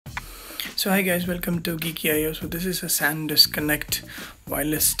So hi guys, welcome to Geekyiyer. So this is a Sandisk Connect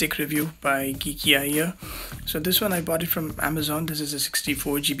wireless stick review by Geekyiyer. So this one I bought it from Amazon. This is a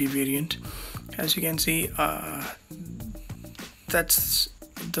 64 GB variant. As you can see, that's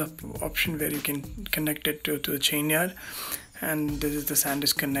the option where you can connect it to a chain yard, and this is the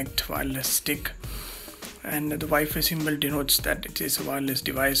Sandisk Connect wireless stick. And the Wi-Fi symbol denotes that it is a wireless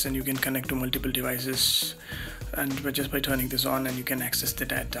device and you can connect to multiple devices, and just by turning this on and you can access the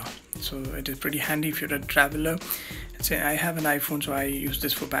data. So it is pretty handy if you're a traveler. Say I have an iPhone, so I use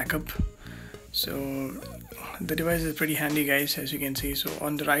this for backup. So the device is pretty handy guys, as you can see. So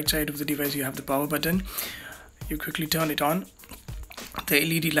on the right side of the device you have the power button. You quickly turn it on. The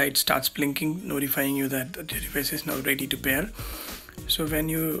LED light starts blinking, notifying you that the device is now ready to pair. So when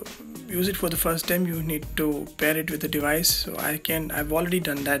you use it for the first time, you need to pair it with the device. So I've already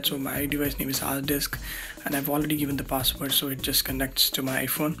done that. So my device name is Sandisk and I've already given the password, so it just connects to my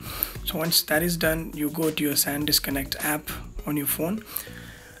iPhone. So once that is done, you go to your Sandisk Connect app on your phone.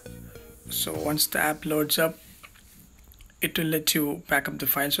 So once the app loads up, it will let you back up the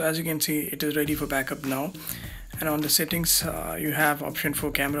file. So as you can see, it is ready for backup now. And on the settings, you have option for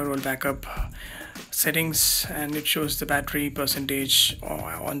camera roll backup settings, and it shows the battery percentage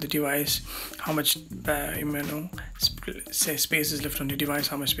on the device, how much space is left on the device,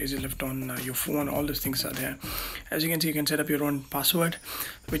 how much space is left on your phone. All those things are there. As you can see, you can set up your own password,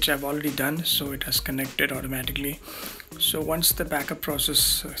 which I've already done, so it has connected automatically. So once the backup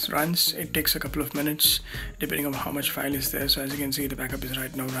process runs, it takes a couple of minutes depending on how much file is there. So as you can see, the backup is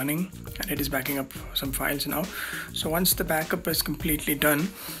right now running and it is backing up some files now. So once the backup is completely done,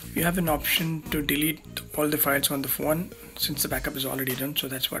 you have an option to delete all the files on the phone, since the backup is already done. So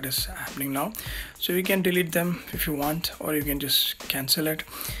that's what is happening now. So you can delete them if you want, or you can just cancel it.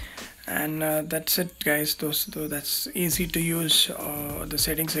 And that's it guys. That's easy to use. The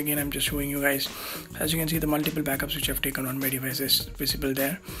settings again, I'm just showing you guys. As you can see, the multiple backups which I've taken on my device is visible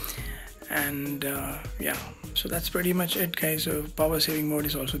there. And yeah, so that's pretty much it guys. So power saving mode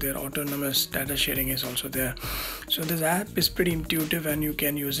is also there, autonomous data sharing is also there. So this app is pretty intuitive and you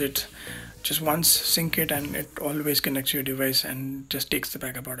can use it just once, sync it, and it always connects your device and just takes the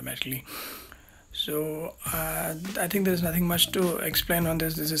backup automatically. So I think there's nothing much to explain on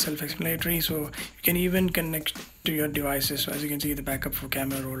this. This is self-explanatory. So you can even connect to your devices. So as you can see, the backup for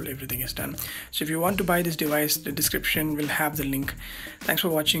camera roll, everything is done. So if you want to buy this device, the description will have the link. Thanks for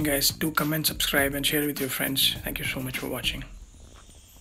watching guys. Do comment, subscribe and share with your friends. Thank you so much for watching.